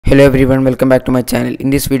Hello everyone, welcome back to my channel. In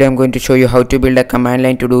this video I'm going to show you how to build a command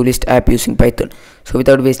line to-do list app using Python. So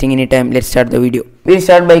without wasting any time, let's start the video. We'll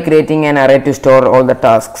start by creating an array to store all the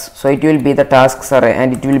tasks. So it will be the tasks array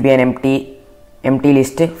and it will be an empty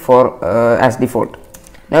list for as default.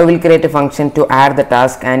 Now we'll create a function to add the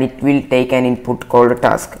task and it will take an input called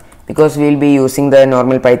task, because we will be using the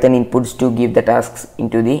normal Python inputs to give the tasks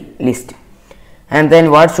into the list. And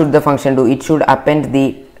then what should the function do? It should append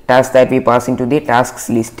the task that we pass into the tasks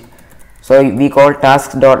list. So we call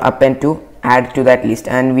tasks.append to add to that list,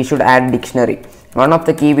 and we should add dictionary. One of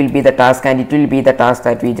the key will be the task and it will be the task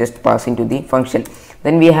that we just pass into the function.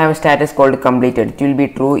 Then we have a status called completed. It will be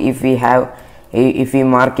true if we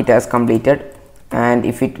mark it as completed, and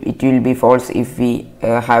if it will be false if we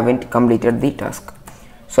haven't completed the task.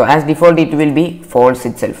 So as default it will be false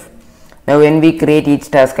itself. Now when we create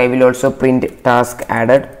each task, I will also print task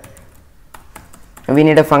added. We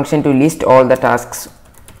need a function to list all the tasks,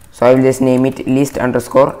 so I will just name it list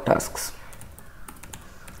underscore tasks,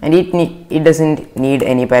 and it doesn't need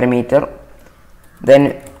any parameter.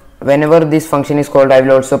 Then whenever this function is called, I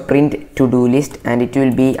will also print to do list, and it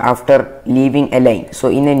will be after leaving a line. So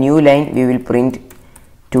in a new line we will print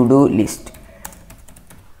to do list.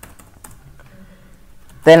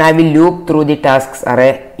 Then I will loop through the tasks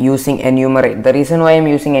array using enumerate. The reason why I am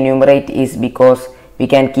using enumerate is because we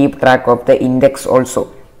can keep track of the index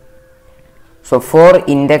also. So for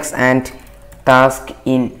index and task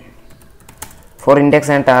in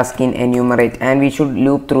enumerate, and we should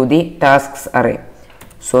loop through the tasks array.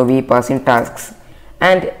 So we pass in tasks,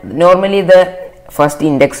 and normally the first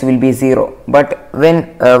index will be 0, but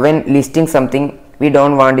when listing something we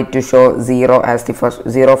don't want it to show 0 as the first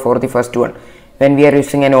 0 for the first one. When we are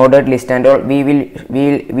using an ordered list and all, we will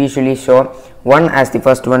usually show 1 as the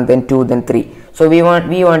first one, then 2, then 3. So we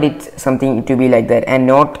want it something to be like that and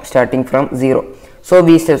not starting from 0. So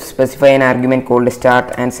we specify an argument called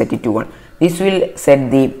start and set it to 1. This will set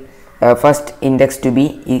the first index to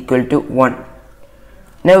be equal to 1.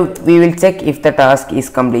 Now we will check if the task is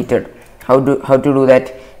completed. How to do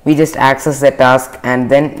that? We just access the task and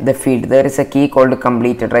then the field. There is a key called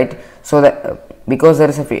completed, right? So because there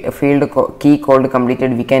is a field key called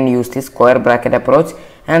completed, we can use this square bracket approach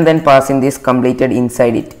and then pass in this completed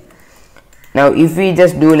inside it. Now if we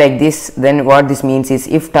just do like this, then what this means is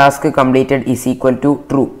if task completed is equal to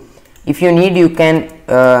true. If you need, you can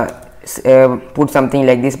put something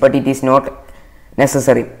like this, but it is not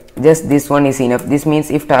necessary. Just this one is enough. This means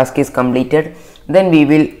if task is completed, then we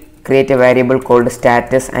will create a variable called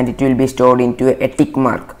status and it will be stored into a tick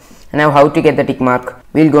mark. Now how to get the tick mark?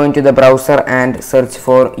 We'll go into the browser and search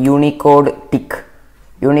for Unicode tick.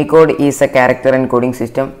 Unicode is a character encoding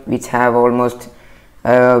system which have the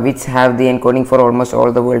encoding for almost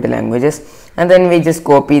all the world languages, and then we just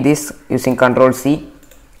copy this using Ctrl C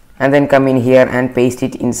and then come in here and paste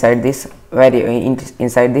it inside this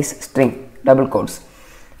string double quotes.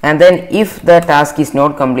 And then if the task is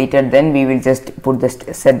not completed, then we will just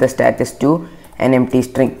set the status to an empty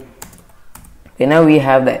string. Okay, now we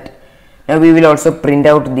have that. Now we will also print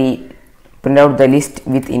out the list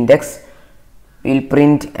with index. We will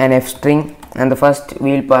print an f string, and the first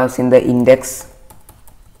we will pass in the index.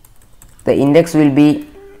 The index will be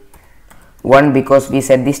 1 because we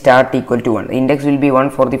set the start equal to 1. The index will be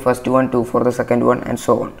 1 for the first one, 2 for the second one, and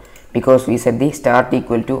so on, because we set the start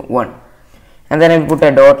equal to 1. And then I will put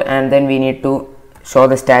a dot, and then we need to show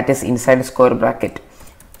the status inside the square bracket.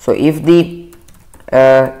 So if the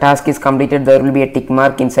task is completed, there will be a tick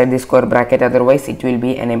mark inside the square bracket, otherwise it will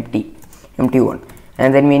be an empty one.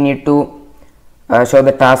 And then we need to show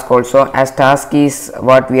the task also, as task is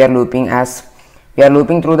what we are looping as. We are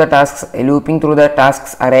looping through the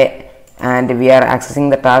tasks array, and we are accessing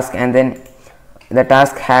the task, and then the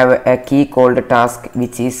task have a key called task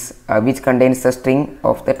which contains the string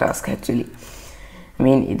of the task. Actually, I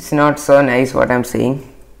mean, it's not so nice what I'm saying.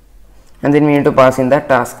 And then we need to pass in the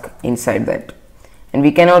task inside that, and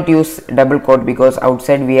we cannot use double quote because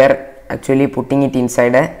outside we are actually putting it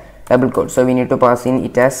inside a double quote, so we need to pass in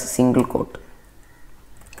it as single quote.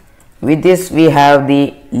 With this we have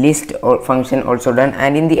the list function also done,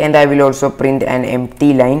 and in the end I will also print an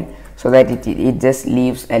empty line so that it just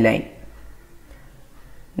leaves a line.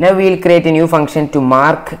 Now we will create a new function to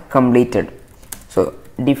mark completed. So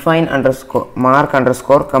define mark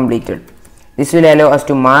underscore completed. This will allow us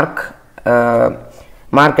to mark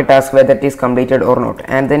a task whether it is completed or not,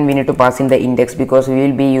 and then we need to pass in the index because we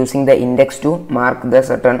will be using the index to mark the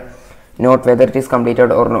certain note whether it is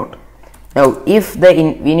completed or not. Now if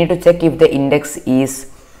we need to check if the index is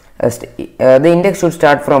the index should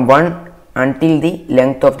start from 1 until the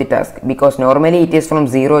length of the task, because normally it is from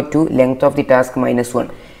 0 to length of the task minus 1.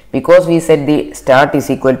 because we said the start is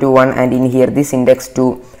equal to 1 and in here this index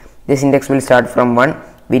will start from 1,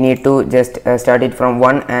 we need to just start it from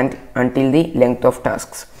 1 and until the length of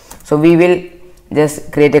tasks. So we will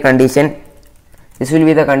just create a condition. This will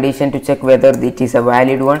be the condition to check whether it is a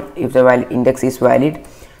valid one, if the index is valid.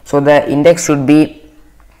 So the index should be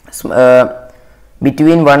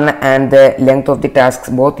between 1 and the length of the tasks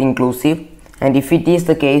both inclusive, and if it is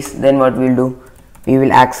the case, then what we will do, we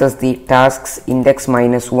will access the tasks index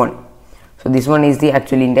minus 1. So this one is the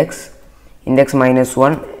actual index minus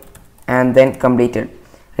 1 and then completed.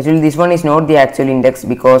 Actually this one is not the actual index,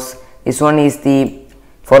 because this one is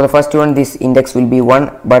for the first one this index will be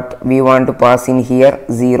 1, but we want to pass in here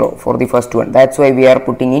 0 for the first one. That's why we are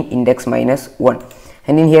putting in index minus 1,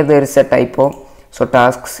 and in here there is a typo, so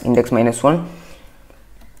tasks index minus 1,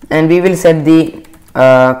 and we will set the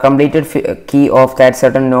completed key of that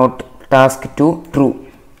certain node task to true,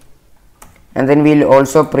 and then we will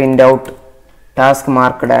also print out task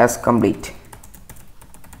marked as complete.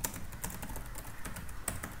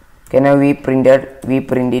 Okay, now we print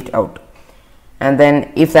it out, and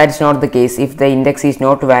then if that is not the case, if the index is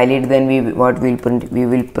not valid, then we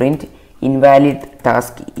will print invalid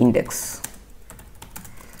task index.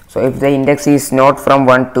 So if the index is not from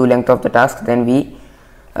 1 to length of the task, then we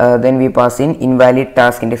pass in invalid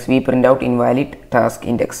task index. We print out invalid task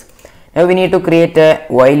index. Now we need to create a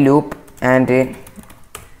while loop and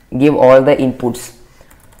give all the inputs.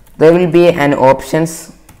 There will be an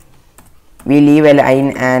options. We leave a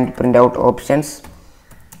line and print out options.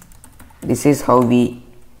 This is how we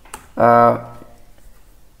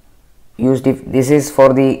used it. This is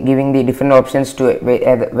for the giving the different options to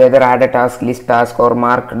whether add a task, list task, or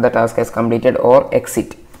mark the task as completed or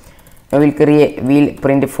exit. Now we'll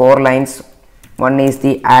print 4 lines. One is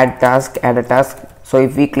the add a task. So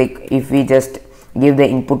if we just give the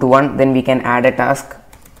input 1, then we can add a task.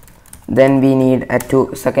 Then we need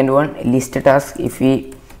a second one, list a task. If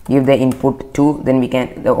we give the input 2, then we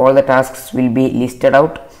can all the tasks will be listed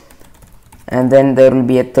out, and then there will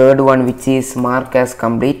be a third one which is mark as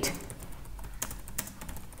complete.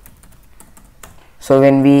 So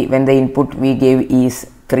when the input we gave is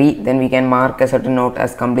 3, then we can mark a certain node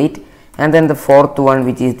as complete, and then the fourth one,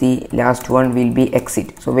 which is the last one, will be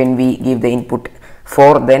exit. So when we give the input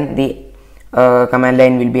 4, then the command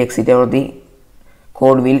line will be exited, or the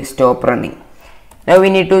code will stop running. Now we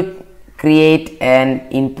need to create an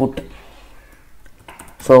input.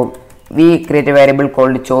 So we create a variable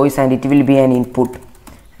called choice, and it will be an input,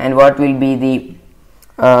 and what will be the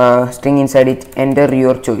string inside it? Enter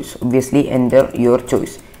your choice. Obviously enter your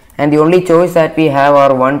choice, and the only choice that we have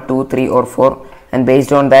are 1, 2, 3 or 4, and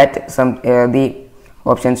based on that the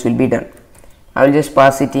options will be done. I will just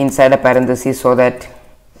pass it inside a parenthesis so that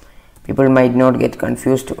people might not get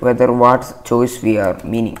confused whether what choice we are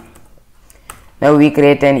meaning. Now we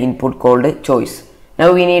create an input called choice.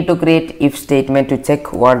 Now we need to create if statement to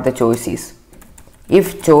check what the choice is.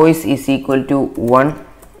 If choice is equal to 1,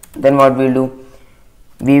 then what we'll do,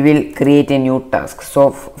 we will create a new task.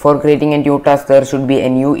 So for creating a new task, there should be a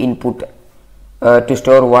new input to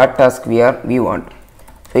store what task we want.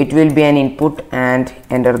 So it will be an input, and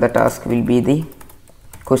enter the task will be the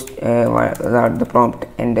prompt,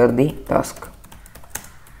 enter the task,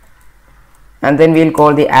 and then we will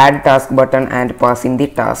call the add task button and pass in the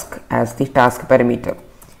task as the task parameter.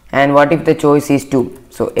 And what if the choice is 2?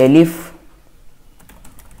 So elif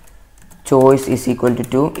choice is equal to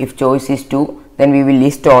 2. If choice is 2, then we will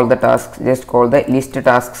list all the tasks. Just call the list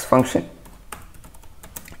tasks function.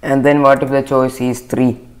 And then what if the choice is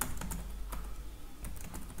 3?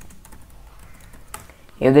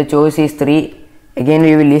 If the choice is 3, again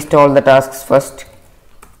we will list all the tasks first,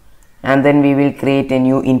 and then we will create a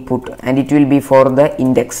new input, and it will be for the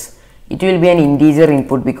index. It will be an integer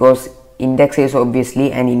input, because index is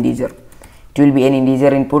obviously an integer. It will be an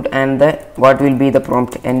integer input, and what will be the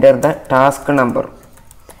prompt? Enter the task number,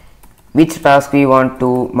 which task we want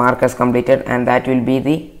to mark as completed, and that will be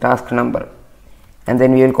the task number. And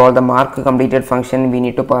then we will call the mark completed function. We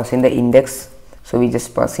need to pass in the index, so we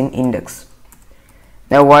just pass in index.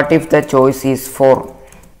 Now what if the choice is 4?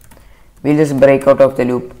 We'll just break out of the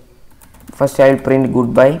loop. First I will print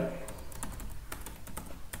goodbye,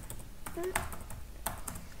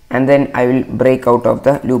 and then I will break out of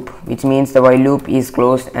the loop, which means the while loop is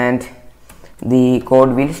closed and the code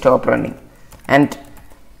will stop running. And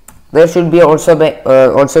there should be also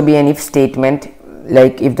be an if statement,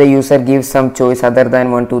 like if the user gives some choice other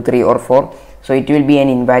than 1, 2, 3 or 4, so it will be an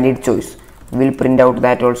invalid choice. We will print out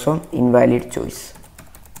that also, invalid choice.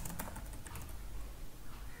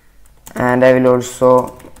 And I will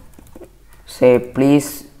also say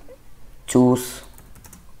please choose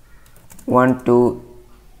 1, 2,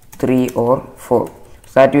 3 or 4. So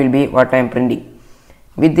that will be what I am printing.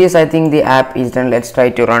 With this, I think the app is done. Let's try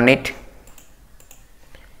to run it.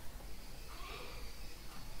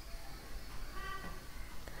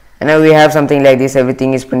 And now we have something like this.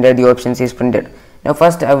 Everything is printed, the options is printed. Now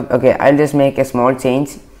first, okay, I'll just make a small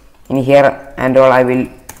change in here and all. I will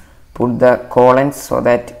put the colons so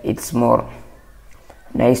that it's more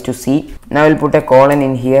nice to see. Now I will put a colon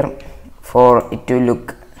in here for it to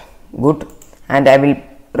look good, and I will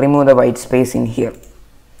remove the white space in here.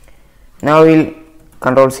 Now we will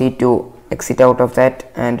Control C to exit out of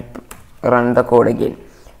that and run the code again.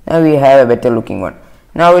 Now we have a better looking one.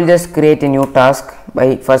 Now we will just create a new task.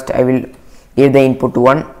 By first I will give the input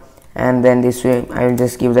 1, and then this way I will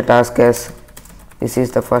just give the task as this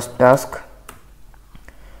is the first task,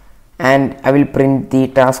 and I will print the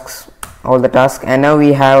tasks, all the tasks. And now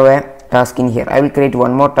we have a task in here. I will create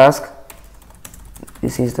one more task.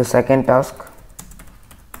 This is the second task,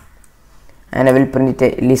 and I will print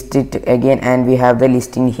it, list it again, and we have the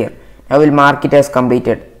list in here. I will mark it as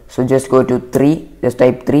completed. So just go to 3, just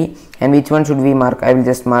type 3, and which one should we mark? I will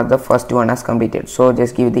just mark the first one as completed. So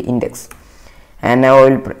just give the index, and now I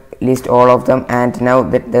will list all of them, and now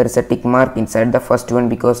that there is a tick mark inside the first one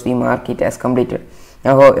because we mark it as completed.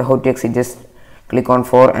 Now how to exit? Just click on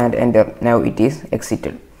 4 and enter. Now it is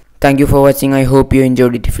exited. Thank you for watching. I hope you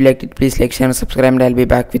enjoyed it. If you liked it, please like, share and subscribe, and I'll be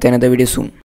back with another video soon.